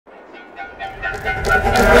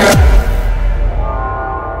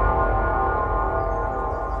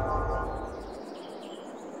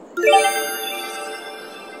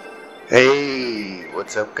Hey,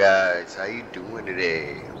 what's up guys? How you doing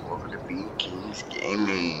today? Welcome to Bean Kings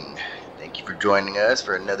Gaming. Thank you for joining us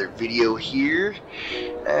for another video here.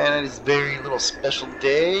 And it's a very little special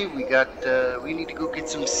day. We need to go get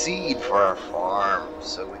some seed for our farm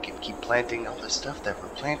so we can keep planting all the stuff that we're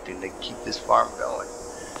planting to keep this farm going.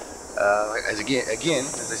 As I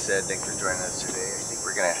said, thanks for joining us today. I think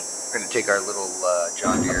we're gonna take our little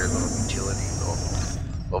John Deere little utility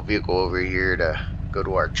little vehicle over here to go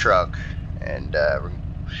to our truck, and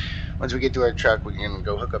once we get to our truck, we can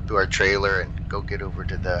go hook up to our trailer and go get over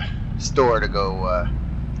to the store to go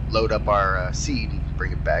load up our seed and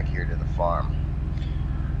bring it back here to the farm.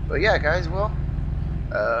 But yeah, guys, well,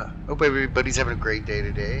 hope everybody's having a great day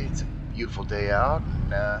today. It's a beautiful day out,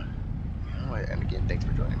 and again, thanks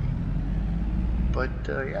for joining me. But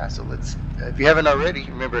yeah, so let's, if you haven't already,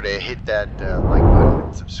 remember to hit that like button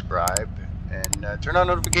and subscribe, and turn on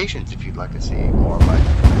notifications if you'd like to see more of my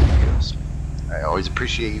videos. I always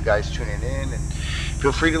appreciate you guys tuning in, and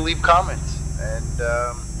feel free to leave comments, and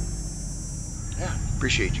yeah,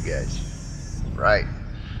 appreciate you guys. Right,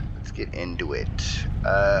 let's get into it.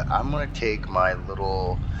 I'm gonna take my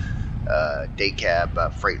little day cab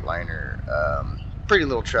Freightliner, pretty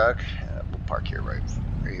little truck. We'll park here right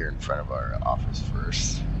here in front of our office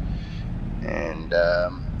first, and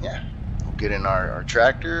yeah, we'll get in our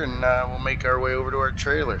tractor, and we'll make our way over to our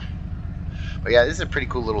trailer. But yeah, this is a pretty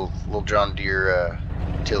cool little John Deere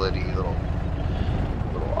utility little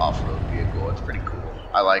off-road vehicle. It's pretty cool.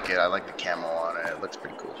 I like it. I like the camo on it. It looks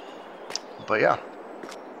pretty cool. But yeah,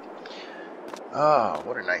 oh,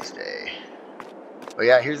 what a nice day. But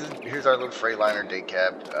yeah, here's our little Freightliner day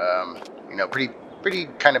cab. You know, pretty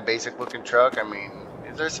kind of basic looking truck. I mean,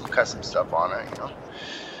 there's some custom stuff on it, you know.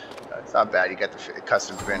 It's not bad. You got the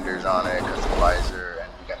custom fenders on it, custom visor,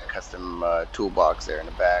 and you got a custom toolbox there in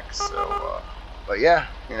the back. So, but yeah,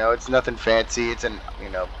 you know, it's nothing fancy. It's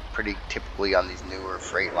pretty typically on these newer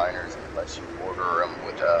Freightliners, unless you order them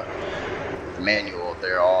with a manual,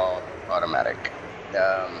 they're all automatic.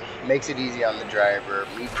 Makes it easy on the driver.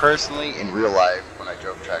 Me personally, in real life, when I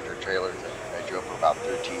drove tractor trailers, I drove for about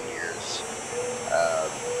 13 years.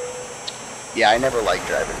 Yeah, I never liked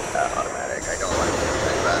driving automatic. I don't like it.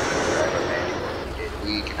 I'd rather drive a manual any day of the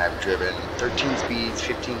week, and I've driven 13 speeds,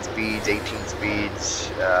 15 speeds, 18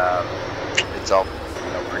 speeds. It's all,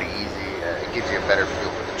 you know, pretty easy. It gives you a better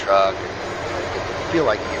feel for the truck, and you feel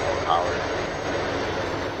like you get more power.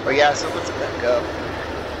 But yeah, so let's back up,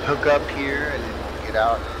 hook up here, and get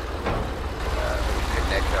out and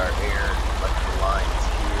connect our air electrical lines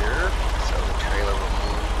here, so the trailer will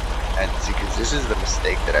move. And see, because this is the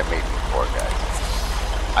mistake that I made before, guys.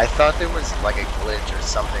 I thought there was like a glitch or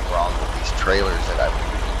something wrong with these trailers that I was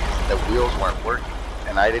using because the wheels weren't working,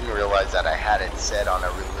 and I didn't realize that I had it set on a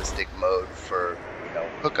realistic mode for, you know,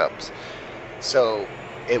 hookups. So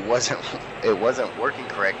it wasn't working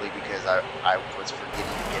correctly because I was forgetting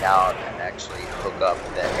to get out and actually hook up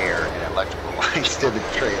the air and electrical lines to the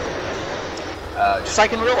trailer, just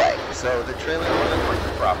like in real life. So the trailer wasn't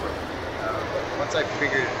working properly. Once I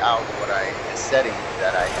figured out the settings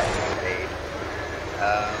that I had made,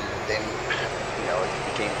 then, you know, it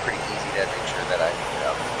became pretty easy to make sure that I get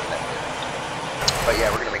out and connected. But yeah,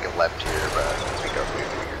 we're gonna make a left here, as we go through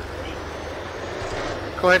here.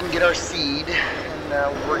 Go ahead and get our seed, and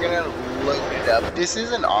we're gonna load it up. This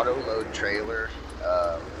is an auto load trailer,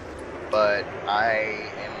 but I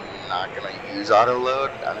am not gonna use auto load.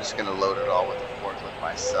 I'm just gonna load it all with a forklift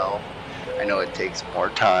myself. I know it takes more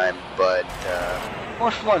time, but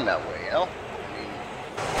more fun that way, you know? I mean,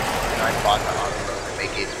 I bought the auto load to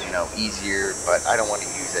make it, you know, easier, but I don't want to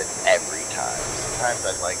use it every time. Sometimes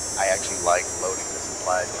I actually like loading the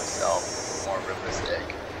supplies myself, more realistic.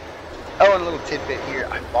 Oh, and a little tidbit here,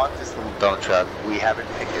 I bought this little dump truck. We haven't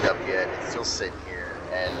picked it up yet. It's still sitting here,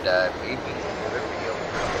 and maybe another video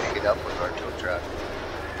we'll pick it up with our tow truck,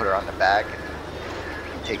 put her on the back, and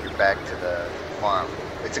you can take her back to the farm.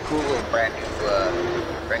 It's a cool little brand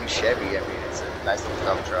new Chevy. I mean, it's a nice little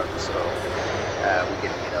dump truck, so we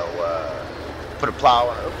can, you know, put a plow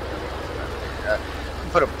on it.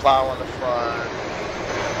 Put a plow on the front,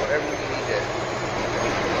 whatever we need to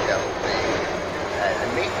do that whole thing.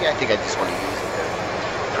 And maybe I think I just want to use it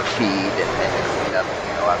for feed and to clean up,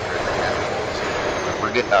 you know, after the animals.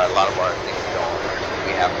 We're getting a lot of our things going.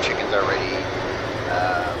 We have chickens already.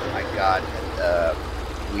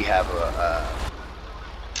 We have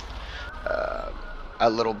a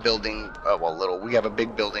little building, we have a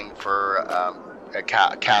big building for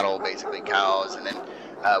cattle, basically cows, and then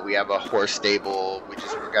We have a horse stable. We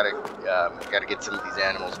gotta get some of these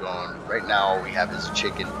animals going. Right now, all we have is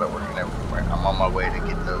chicken, but I'm on my way to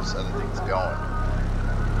get those other things going.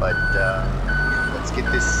 But let's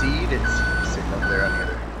get this seed. It's sitting up there on the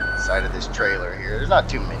other side of this trailer here. There's not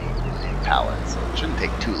too many pallets, so it shouldn't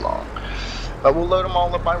take too long. But we'll load them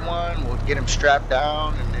all up by one. We'll get them strapped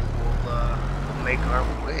down, and then we'll make our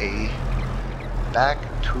way back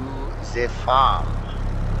to the farm.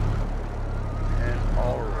 And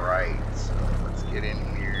all right, so let's get in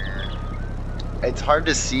here. It's hard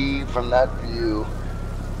to see from that view,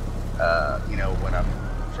 you know, when I'm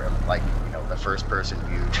from, like, you know, the first person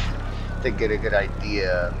view to get a good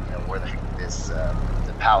idea, you know, where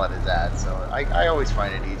the pallet is at. So I always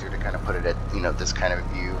find it easier to kind of put it at, you know, this kind of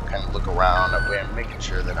view, kind of look around and making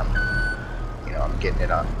sure that I'm, you know, I'm getting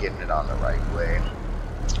it on the right way.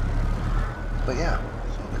 But yeah,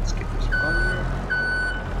 so let's get this going.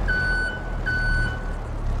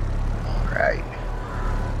 All right,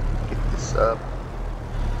 get this up.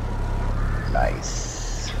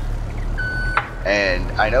 Nice.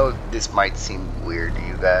 And I know this might seem weird to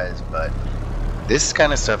you guys, but this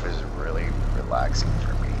kind of stuff is really relaxing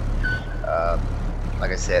for me.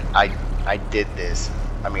 Like I said, I did this.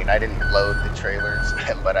 I mean, I didn't load the trailers,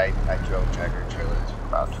 but I drove tractor trailers for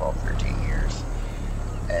about 12, 13 years.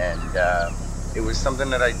 And it was something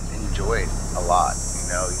that I enjoyed a lot.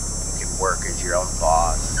 You know, you can work as your own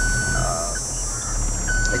boss.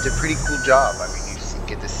 It's a pretty cool job. I mean, you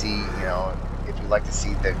get to see, you know, if you like to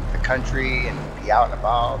see the country and be out and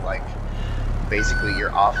about, like, basically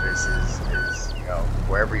your office is, you know,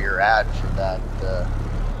 wherever you're at for that,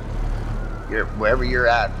 wherever you're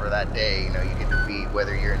at for that day. You know, you get to be,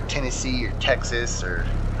 whether you're in Tennessee or Texas or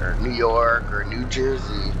New York or New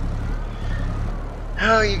Jersey.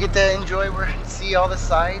 Oh, you get to enjoy see all the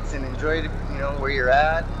sights and enjoy, you know, where you're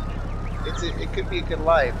at. It could be a good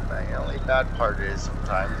life. The only bad part is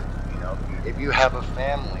sometimes, you know, if you have a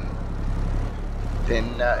family, then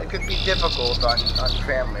it could be difficult on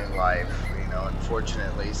family life. You know,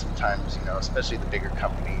 unfortunately, sometimes, you know, especially the bigger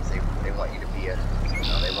companies, they want you to be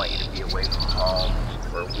they want you to be away from home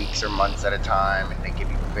for weeks or months at a time, and they give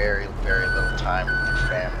you very, very little time with your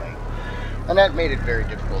family. And that made it very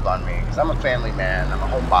difficult on me, because I'm a family man. I'm a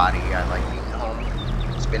homebody. I like being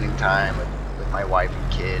home, spending time with my wife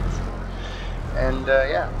and kids. And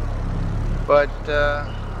yeah, but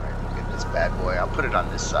alright, we'll get this bad boy. I'll put it on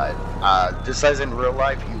this side. Just as in real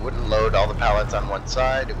life, you wouldn't load all the pallets on one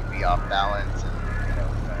side. It would be off balance, and, you know,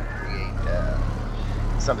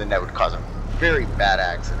 create something that would cause a very bad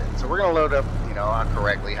accident. So we're gonna load up, you know,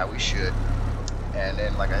 correctly, how we should, and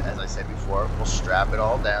then, as I said before, we'll strap it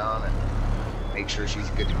all down and make sure she's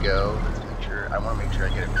good to go. Let's make sure. I want to make sure I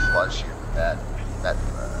get it flush here with that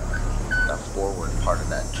forward part of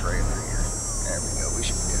that trailer here. There we go. We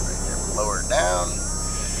should be good right there. We'll lower it down.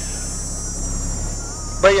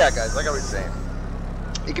 But yeah, guys, like I was saying,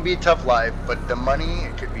 it could be a tough life, but the money,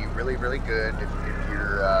 it could be really, really good if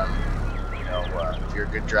you're, you know, if you're a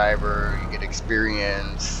good driver, you get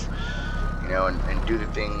experience, you know, and do the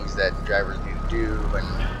things that drivers need to do, and,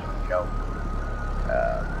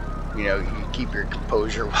 you know, you keep your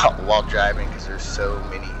composure while driving, because there's so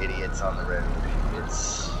many idiots on the road.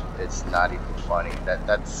 It's not even funny.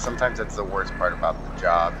 Sometimes that's the worst part about the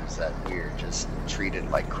job, is that we're just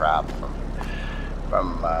treated like crap from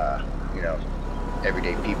you know,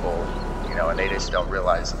 everyday people, you know, and they just don't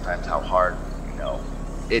realize sometimes how hard, you know,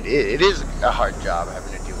 it is a hard job,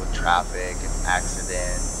 having to deal with traffic and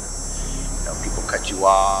accidents. You know, people cut you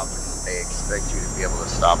off, and they expect you to be able to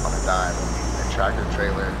stop on a dime. A tractor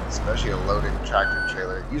trailer, especially a loaded tractor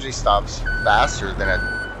trailer, usually stops faster than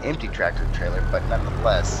an empty tractor trailer, but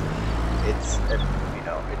nonetheless, it's you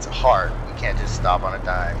know, it's hard. You can't just stop on a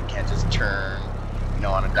dime. You can't just turn, you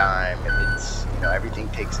know, on a dime. It's, you know, everything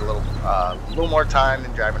takes a little more time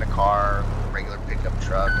than driving a car, a regular pickup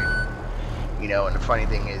truck. And, you know, and the funny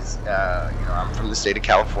thing is, you know, I'm from the state of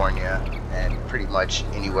California, and pretty much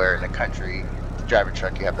anywhere in the country, to drive a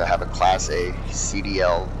truck, you have to have a Class A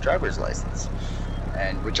CDL driver's license,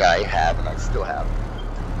 and which I have, and I still have.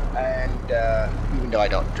 And even though I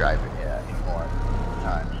don't drive it anymore,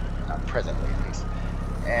 not presently at least.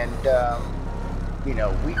 And you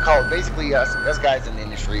know, we call it, basically us guys in the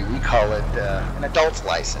industry, we call it an adult's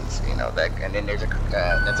license. You know, that, and then there's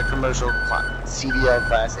that's a commercial CDL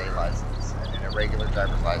Class A license, and then a regular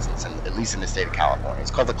driver's license, and at least in the state of California,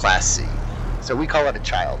 it's called the Class C. So we call it a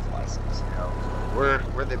child's license. You know,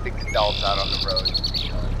 we're the big adults out on the road.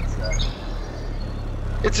 You know,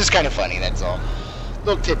 it's just kind of funny. That's all.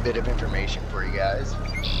 Little tidbit of information for you guys.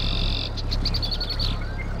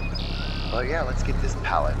 Well, yeah, let's get this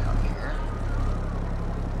pallet out here.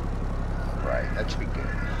 right, that should be good.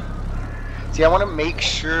 See, I want to make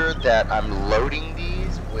sure that I'm loading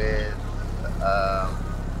these with,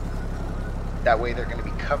 that way they're going to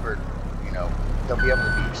be covered, you know, they'll be able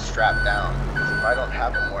to be strapped down. Because if I don't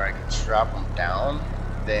have them where I can strap them down,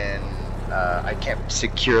 then I can't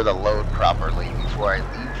secure the load properly before I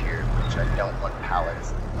leave here, which I don't want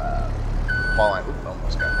pallets falling. Oops,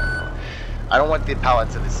 almost got that. I don't want the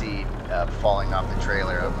pallets of the seed falling off the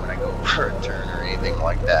trailer when I go for a turn or anything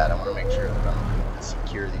like that. I want to make sure that I'm able to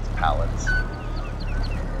secure these pallets.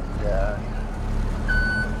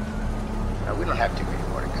 And we don't have too many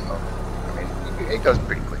more to go. I mean, it goes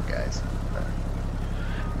pretty quick, guys.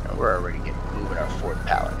 We're already moving our fourth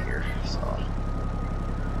pallet here, so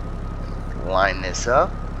line this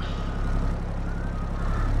up.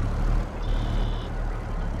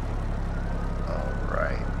 All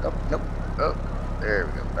right. Oh, nope. Oh, there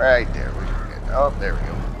we go. Right there. Oh, there we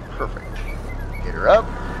go. Perfect. Get her up.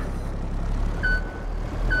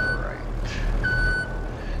 All right.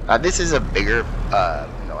 Now this is a bigger,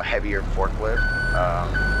 you know, heavier forklift.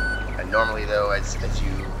 And normally, though, as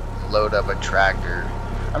you load up a tractor,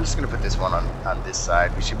 I'm just gonna put this one on this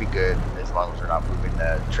side. We should be good as long as we're not moving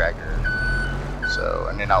the tractor. So,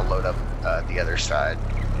 and then I'll load up the other side,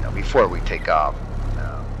 you know, before we take off.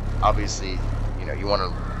 Obviously, you know, you want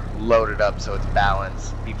to load it up so it's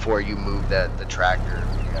balanced before you move the tractor,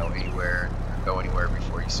 you know, anywhere, go anywhere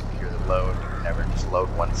before you secure the load. Never just load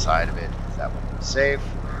one side of it, because that would be safe.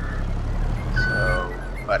 So,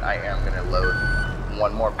 but I am gonna load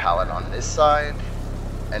one more pallet on this side,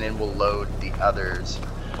 and then we'll load the others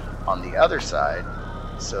on the other side.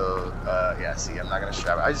 So yeah, see, I'm not gonna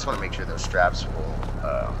strap it. I just want to make sure those straps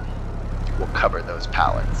will cover those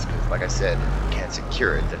pallets, because like I said, if you can't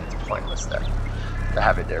secure it, then it's pointless to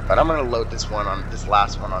have it there. But I'm gonna load this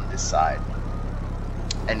last one on this side,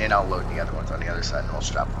 and then I'll load the other ones on the other side, and we'll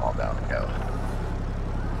strap them all down and go.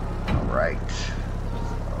 All right.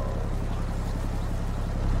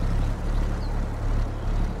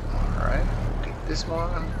 All right. Take this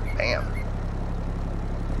one. Bam.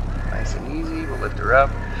 Nice and easy. We'll lift her up.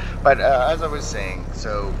 But as I was saying,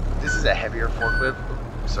 so this is a heavier forklift,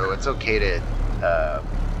 so it's okay to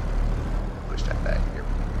push that back here.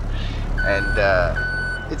 And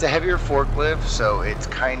it's a heavier forklift, so it's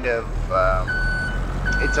kind of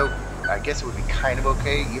I guess it would be kind of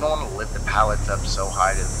okay. You don't want to lift the pallets up so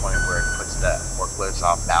high to the point where it puts the forklifts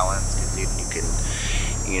off balance, because then you can,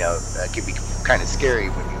 you know, it can be kind of scary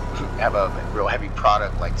when you have a real heavy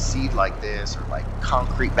product like seed like this, or like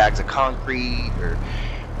bags of concrete, or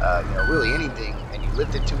you know, really anything, and you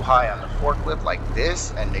lift it too high on the forklift like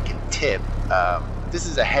this, and it can tip. This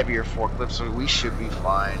is a heavier forklift, so we should be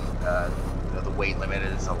fine. You know, the weight limit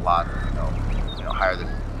is a lot, you know, higher than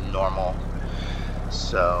normal,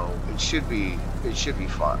 so it should be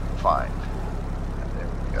fine. There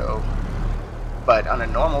we go. But on a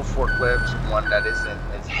normal forklift, one that isn't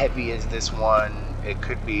as heavy as this one, it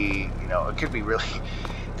could be, you know, it could be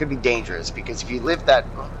dangerous, because if you lift that,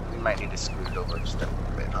 we might need to scoot it over just a little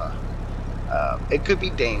bit, huh? It could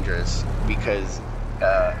be dangerous, because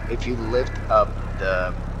if you lift up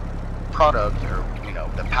the product, or, you know,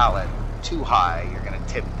 the pallet too high, you're going to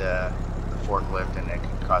tip the forklift, and it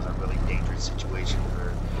can cause a really dangerous situation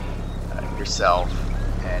for yourself.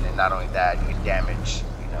 And not only that, you can damage,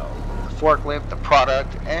 you know, the forklift, the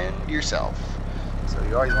product, and yourself. So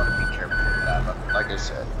you always want to be careful with that. But like I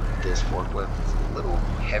said, this forklift is a little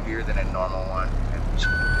heavier than a normal one, and we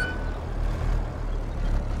should be good.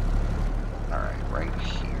 Alright, right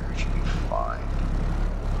here should be fine.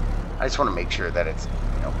 I just want to make sure that it's,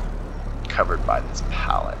 you know, covered by this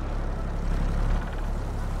pallet.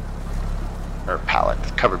 Or pallet,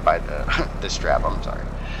 covered by the, the strap, I'm sorry.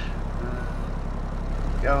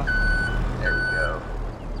 Go. There we go.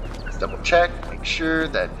 Let's double check, make sure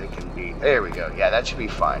that it can be, there we go. Yeah, that should be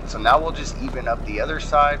fine. So now we'll just even up the other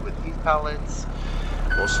side with these pallets.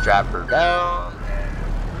 We'll strap her down.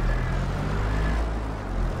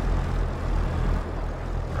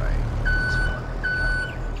 Right, this one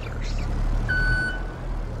first.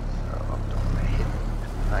 So I'm going to hit a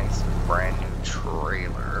nice brand new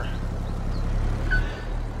trailer.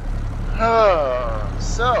 Oh,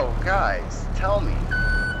 so guys, tell me,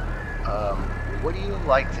 what do you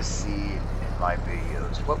like to see in my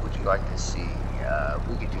videos? What would you like to see?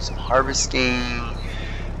 We could do some harvesting.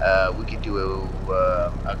 We could do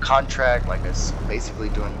a contract, like us basically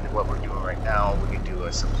doing what we're doing right now. We could do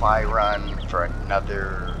a supply run for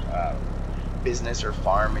another business or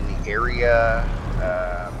farm in the area.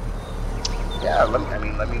 Yeah, let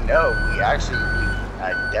me know.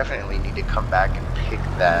 I definitely need to come back and pick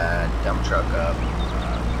that dump truck up.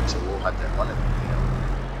 So we'll have to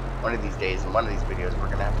one of these days, in one of these videos, we're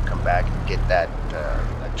gonna have to come back and get that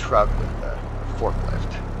truck with the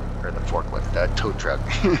forklift, or the tow truck.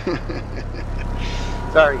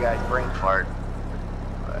 Sorry guys, brain fart.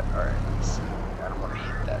 But all right, let's see. I don't want to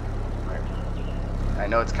hit that. I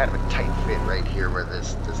know it's kind of a tight fit right here, where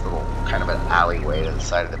this little kind of an alleyway to the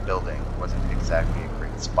side of the building wasn't exactly a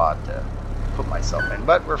great spot to put myself in,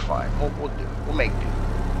 but we're fine. We'll do. We'll make do.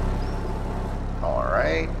 All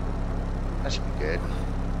right, that should be good.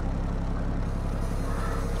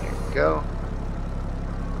 Here we go.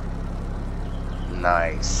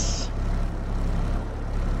 Nice.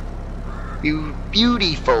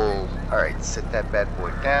 Beautiful. All right, set that bad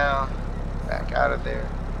boy down. Back out of there.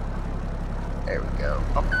 There we go.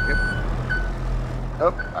 Oh, yep.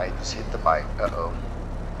 Oh, I just hit the bike. Uh-oh.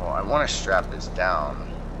 Well, I want to strap this down.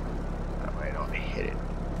 That way I don't hit it.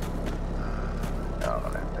 No, I'm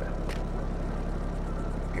gonna have to.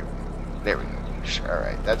 Here we go. There we go.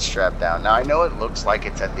 Alright, that's strapped down. Now, I know it looks like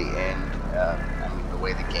it's at the end. I mean, the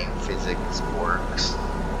way the game physics works,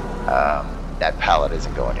 that pallet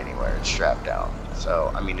isn't going anywhere. It's strapped down.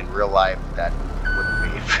 So, I mean, in real life, that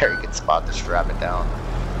wouldn't be a very good spot to strap it down.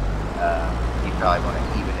 You probably want to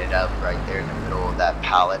even it up right there in the middle of that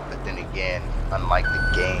pallet, but then again, unlike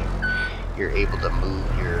the game, you're able to move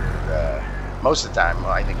your, most of the time,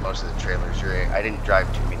 well, I think most of the trailers, I didn't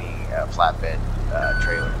drive too many flatbed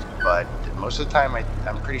trailers, but most of the time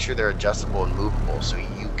I'm pretty sure they're adjustable and movable, so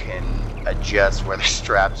you can adjust where the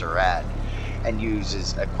straps are at, and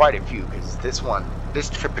uses quite a few, because this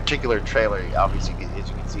particular trailer, obviously, as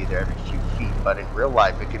you can see, they're every few feet, but in real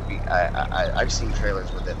life, it could be, I've seen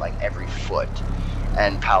trailers with it like every foot,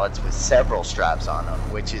 and pallets with several straps on them,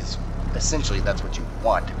 which is, essentially, that's what you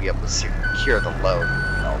want, to be able to secure the load,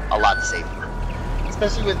 you know, a lot safer.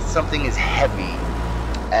 Especially with something as heavy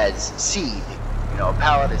as seed. You know, a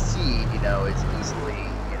pallet of seed, you know, is easily,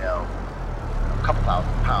 you know, a couple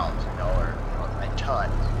thousand pounds, you know, or a ton,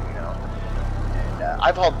 you know. And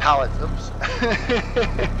I've hauled pallets. Oops.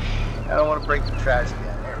 I don't want to break the trash can.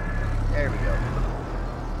 There we go.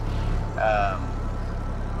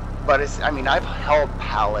 But it's, I mean, I've held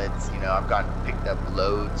pallets, you know, I've picked up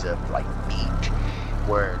loads of like meat,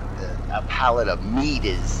 where a pallet of meat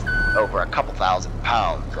is over a couple thousand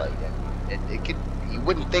pounds. Like it could, you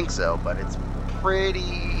wouldn't think so, but it's pretty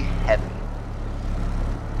heavy.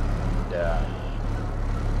 And,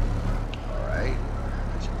 all right,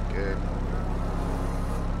 that should be good.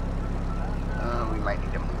 We might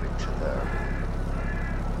need to move it to the.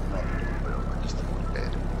 We might need to move it over just a little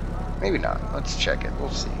bit. Maybe not. Let's check it.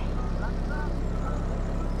 We'll see.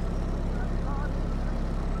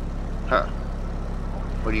 Huh.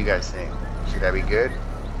 What do you guys think? Should that be good?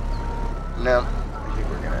 No. I think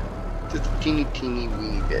we're gonna just a teeny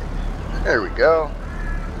weeny bit. There we go.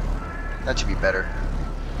 That should be better.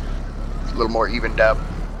 It's a little more evened up.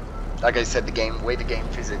 Like I said, the way the game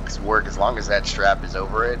physics work, as long as that strap is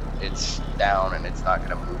over it, it's down and it's not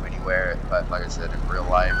gonna move anywhere. But like I said, in real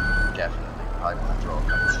life, definitely probably want to throw a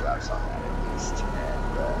couple straps on that at least,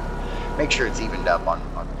 and make sure it's evened up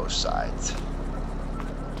on both sides.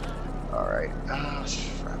 Alright, let's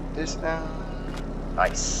strap this down.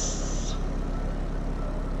 Nice.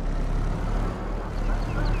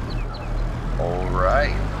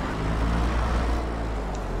 Alright.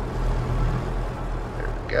 There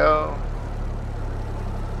we go.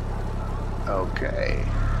 Okay.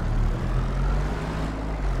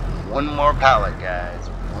 One more pallet, guys.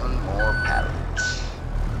 One more pallet.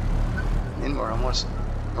 And we're almost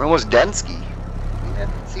done ski.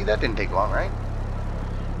 See, that didn't take long, right?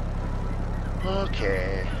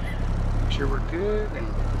 Okay, make sure we're good and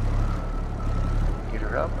get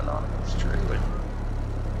her up and on this trailer.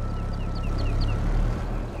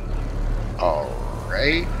 All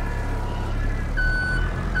right.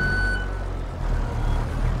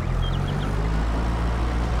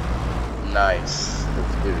 Nice.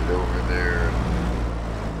 Let's get it over there.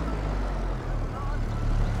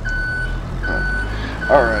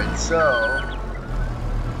 All right, so.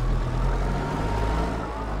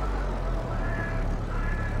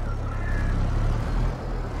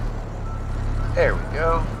 There we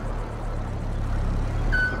go.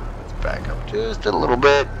 Let's back up just a little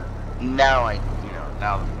bit. Now I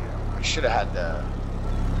should have had the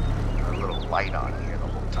little light on here the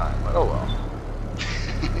whole time, but oh well.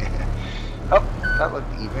 Oh, that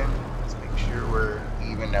looked even. Let's make sure we're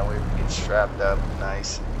even. That way we get strapped up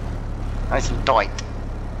nice and tight.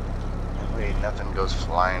 That way nothing goes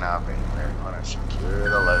flying off anywhere. We want to secure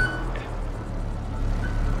the load.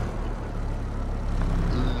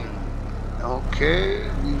 Okay,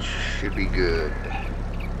 we should be good.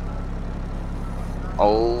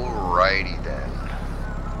 Alrighty then.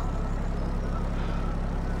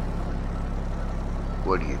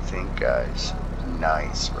 What do you think, guys?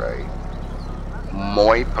 Nice, right?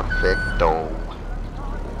 Muy perfecto.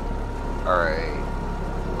 Alright,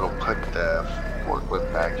 we'll put the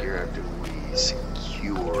forklift back here after we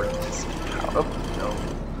secure this. Oh,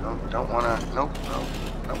 no, don't wanna. Nope.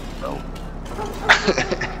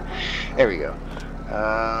 There we go.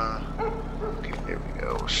 Okay, there we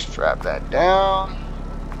go. Strap that down.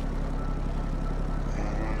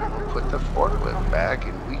 And we'll put the forklift back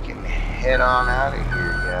and we can head on out of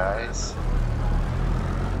here, guys.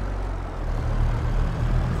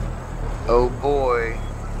 Oh boy.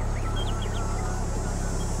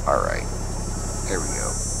 Alright, there we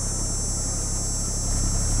go.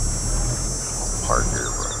 Park her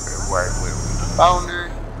right where we found her.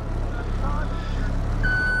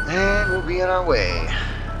 And we'll be on our way.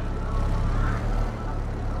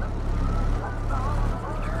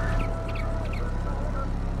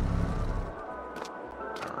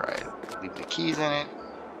 Alright, leave the keys in it.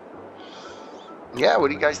 Yeah, what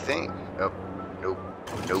do you guys think? Oh, nope.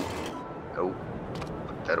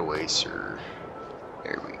 Put that away, sir.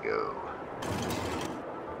 There we go.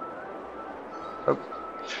 Oh,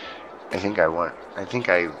 I think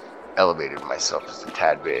I elevated myself just a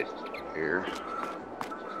tad bit here.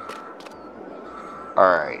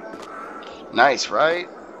 Alright. Nice, right?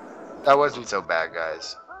 That wasn't so bad,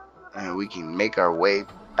 guys. And we can make our way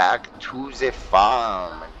back to the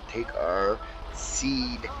farm and take our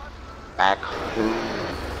seed back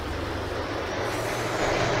home.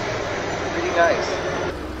 Pretty nice.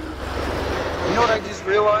 You know what I just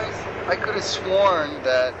realized? I could have sworn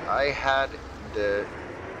that I had the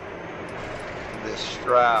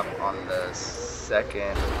strap on the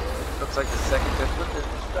second. Looks like the second. Look at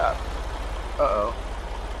the strap.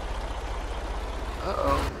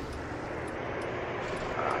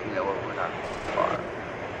 You know what? We're not far.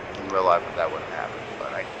 In real life, that wouldn't happen.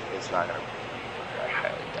 But it's not gonna. I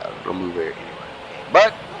highly doubt it. It'll move it anyway.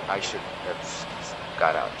 But I should have just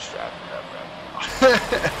got out and strapped it up right now.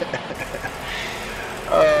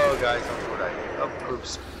 Oh, guys, don't do what I did. Oh,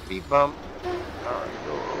 oops. Speed bump. Alright,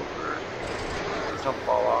 go over. Please don't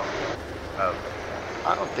fall off. Okay.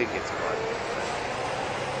 I don't think it's funny.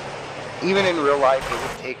 Even in real life, it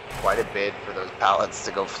would take quite a bit for those pallets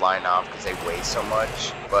to go flying off because they weigh so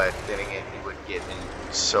much. But then again, you would get in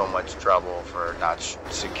so much trouble for not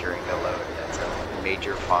securing the load. That's a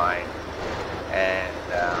major fine. And,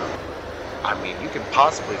 I mean, you could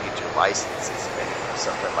possibly get your license suspended or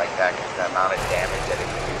something like that because the amount of damage that it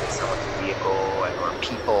can do to someone's vehicle or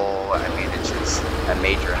people. I mean, it's just a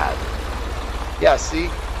major hazard. Yeah, see?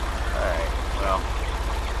 Alright, well,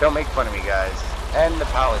 don't make fun of me, guys. And the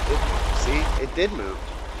pallet did move. See? It did move.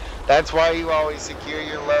 That's why you always secure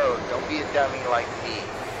your load. Don't be a dummy like me.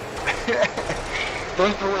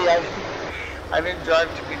 Thankfully, I didn't drive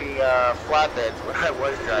too many flatbeds when I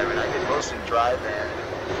was driving. I did mostly dry van,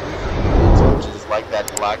 which is like that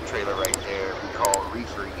black trailer right there we call a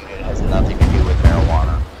reefer unit. It has nothing to do with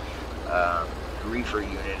marijuana. Reefer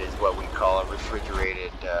unit is what we call a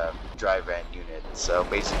refrigerated dry van unit. So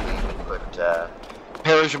basically, you can put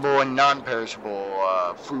perishable and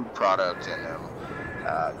non-perishable food products in them.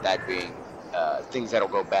 That being things that'll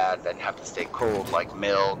go bad that have to stay cold, like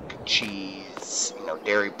milk, cheese,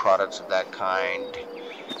 dairy products of that kind,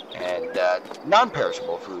 and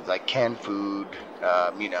non-perishable foods like canned food,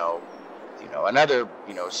 and other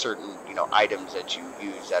certain items that you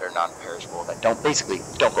use that are non-perishable that don't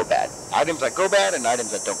go bad. Items that go bad and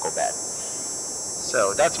items that don't go bad.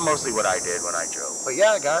 So that's mostly what I did when I drove. But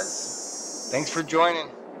yeah, guys, thanks for joining.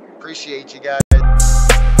 Appreciate you guys.